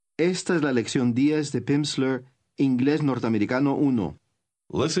Esta es la lección 10 de Pimsleur, Inglés Norteamericano 1.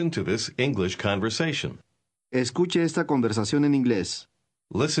 Listen to this English conversation. Escuche esta conversación en inglés.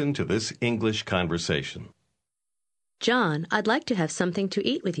 Listen to this English conversation. John, I'd like to have something to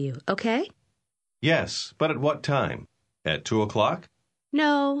eat with you, okay? Yes, but at what time? At 2 o'clock?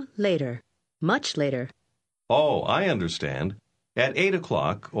 No, later. Much later. Oh, I understand. At 8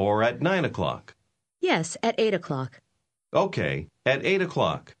 o'clock or at 9 o'clock? Yes, at 8 o'clock. Okay, at 8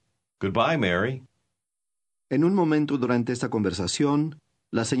 o'clock. Goodbye, Mary. En un momento durante esta conversación,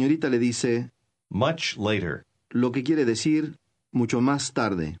 la señorita le dice, Much later. lo que quiere decir, mucho más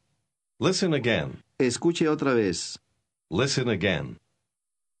tarde. Listen again. Escuche otra vez. Listen again.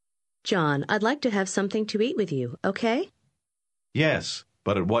 John, I'd like to have something to eat with you, okay? Yes,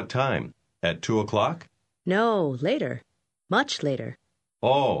 but at what time? At 2 o'clock? No, later. Much later.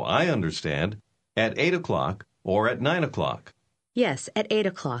 Oh, I understand. At 8 o'clock or at 9 o'clock? Yes, at 8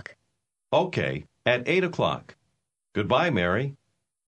 o'clock. Okay, at 8 o'clock. Goodbye, Mary.